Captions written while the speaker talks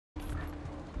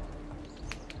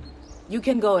You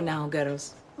can go now,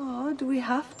 girls. Oh, do we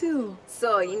have to?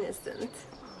 So innocent.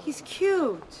 He's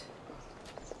cute.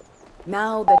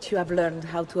 Now that you have learned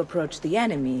how to approach the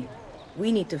enemy,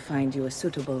 we need to find you a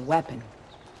suitable weapon.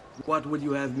 What would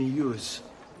you have me use?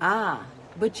 Ah,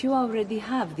 but you already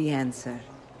have the answer.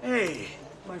 Hey,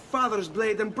 my father's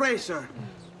blade and bracer.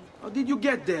 How did you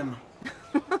get them?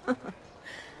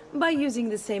 By using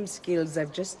the same skills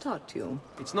I've just taught you.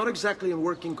 It's not exactly in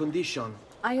working condition.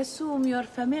 I assume you're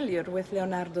familiar with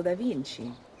Leonardo da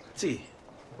Vinci. See,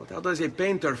 but how does a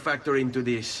painter factor into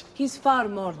this? He's far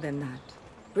more than that.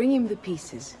 Bring him the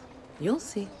pieces. You'll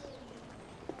see.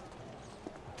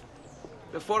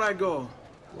 Before I go,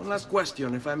 one last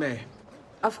question, if I may.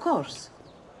 Of course.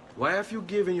 Why have you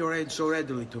given your aid so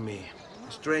readily to me,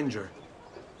 a stranger?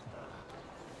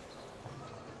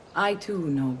 I too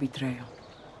know betrayal.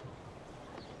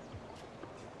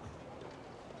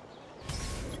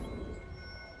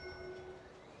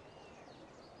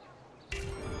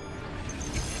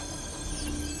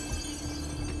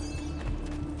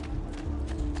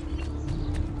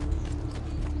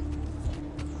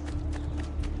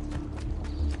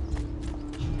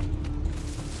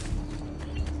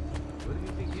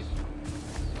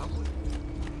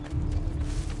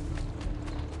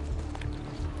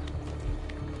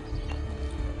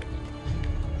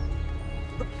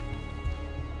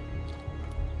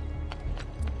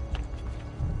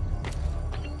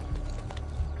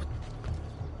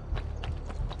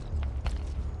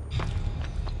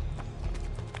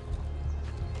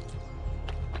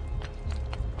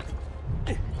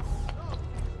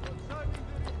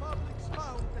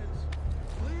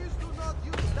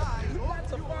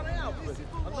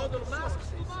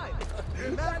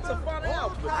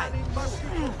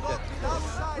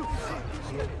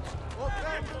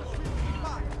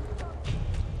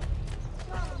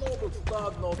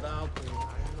 No doubt.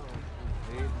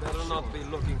 He better not be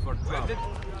looking for trouble.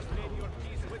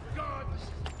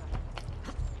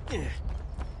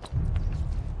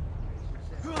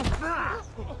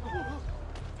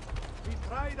 We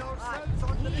pride ourselves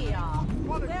on the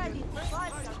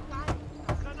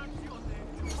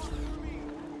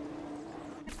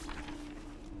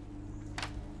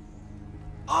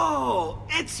Oh,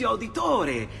 Ezio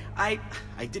Auditore! I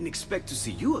didn't expect to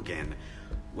see you again.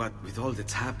 What with all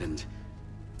that's happened.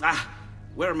 Ah,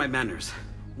 where are my manners?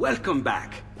 Welcome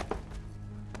back.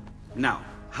 Now,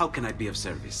 how can I be of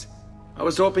service? I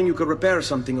was hoping you could repair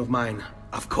something of mine.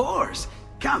 Of course!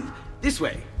 Come, this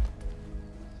way!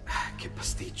 Che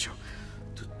pasticcio.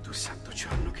 Tutto santo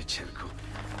giorno che cerco.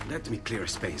 Let me clear a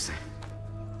space.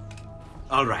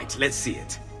 All right, let's see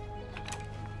it.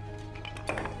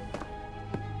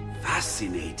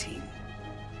 Fascinating.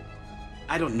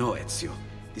 I don't know, Ezio.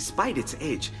 Despite its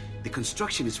age, the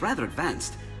construction is rather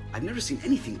advanced. I've never seen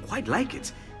anything quite like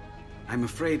it. I'm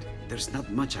afraid there's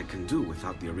not much I can do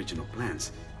without the original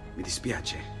plans. Mi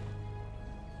dispiace.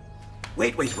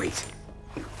 Wait.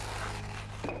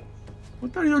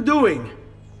 What are you doing?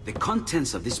 The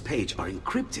contents of this page are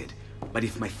encrypted, but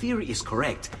if my theory is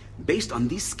correct, based on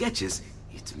these sketches,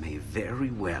 it may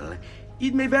very well...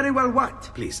 It may very well what?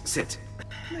 Please, sit.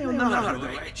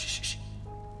 Leonardo. Shh.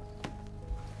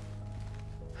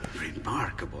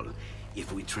 Remarkable.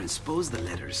 If we transpose the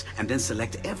letters and then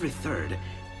select every third...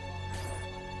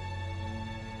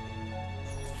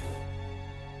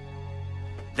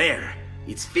 There!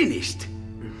 It's finished!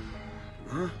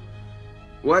 Huh?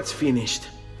 What's finished?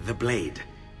 The blade.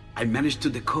 I managed to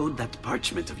decode that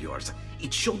parchment of yours.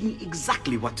 It showed me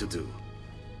exactly what to do.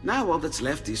 Now all that's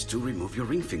left is to remove your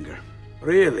ring finger.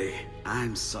 Really?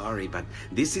 I'm sorry, but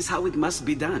this is how it must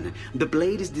be done. The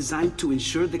blade is designed to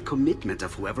ensure the commitment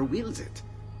of whoever wields it.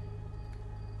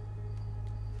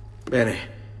 Bene.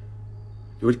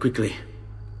 Do it quickly.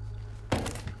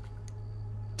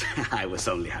 I was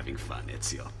only having fun,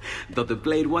 Ezio. Though the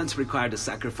blade once required a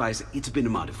sacrifice, it's been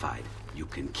modified. You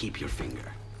can keep your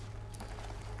finger.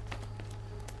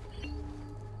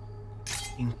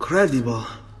 Incredible.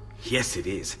 Yes, it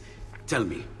is. Tell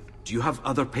me, do you have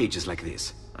other pages like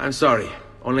this? I'm sorry.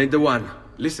 Only the one.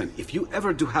 Listen, if you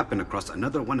ever do happen across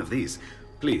another one of these,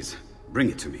 please, bring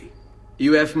it to me.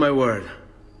 You have my word.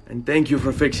 And thank you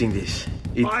for fixing this.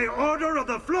 By order of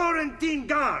the Florentine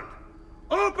Guard!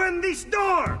 Open this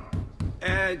door!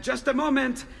 Just a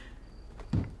moment.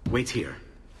 Wait here.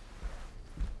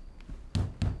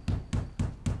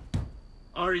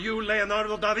 Are you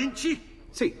Leonardo da Vinci?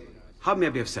 See, how may I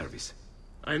be of service?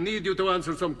 I need you to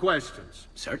answer some questions.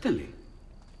 Certainly.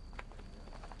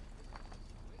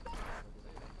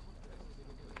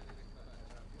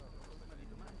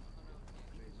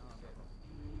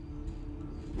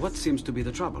 What seems to be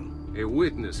the trouble? A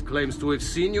witness claims to have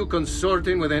seen you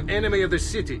consorting with an enemy of the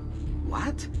city.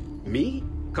 What? Me?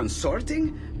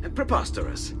 Consorting?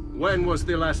 Preposterous. When was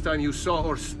the last time you saw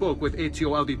or spoke with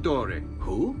Ezio Auditore?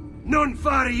 Who? Non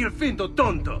fare il finto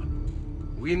tonto!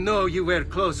 We know you were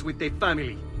close with the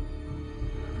family.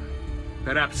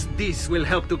 Perhaps this will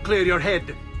help to clear your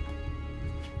head.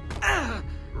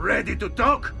 Ready to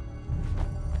talk?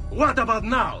 What about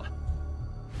now?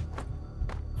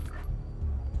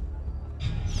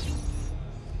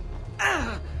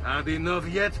 Had enough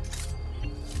yet?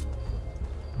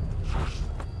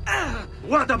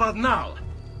 What about now?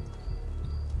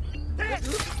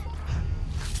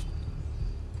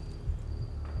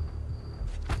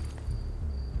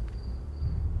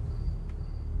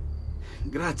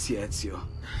 Grazie, Ezio.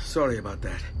 Sorry about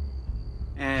that.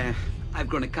 I've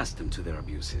grown accustomed to their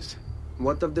abuses.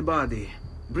 What of the body?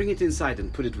 Bring it inside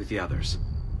and put it with the others.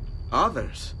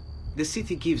 Others? The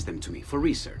city gives them to me for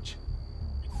research.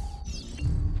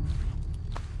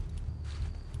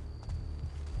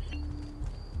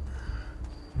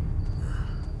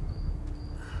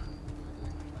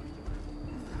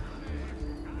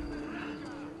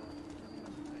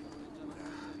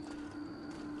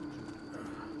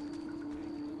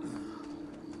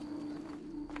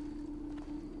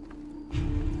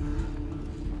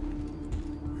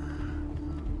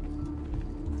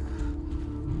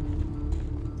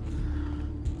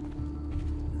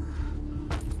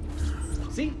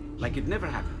 See? Like it never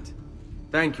happened.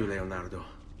 Thank you, Leonardo.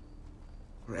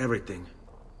 For everything.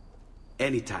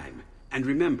 Anytime. And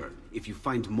remember, if you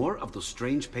find more of those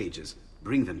strange pages,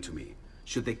 bring them to me.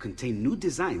 Should they contain new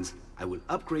designs, I will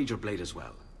upgrade your blade as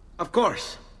well. Of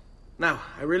course. Now,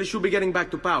 I really should be getting back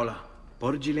to Paola.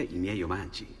 Porgile I miei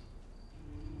omaggi.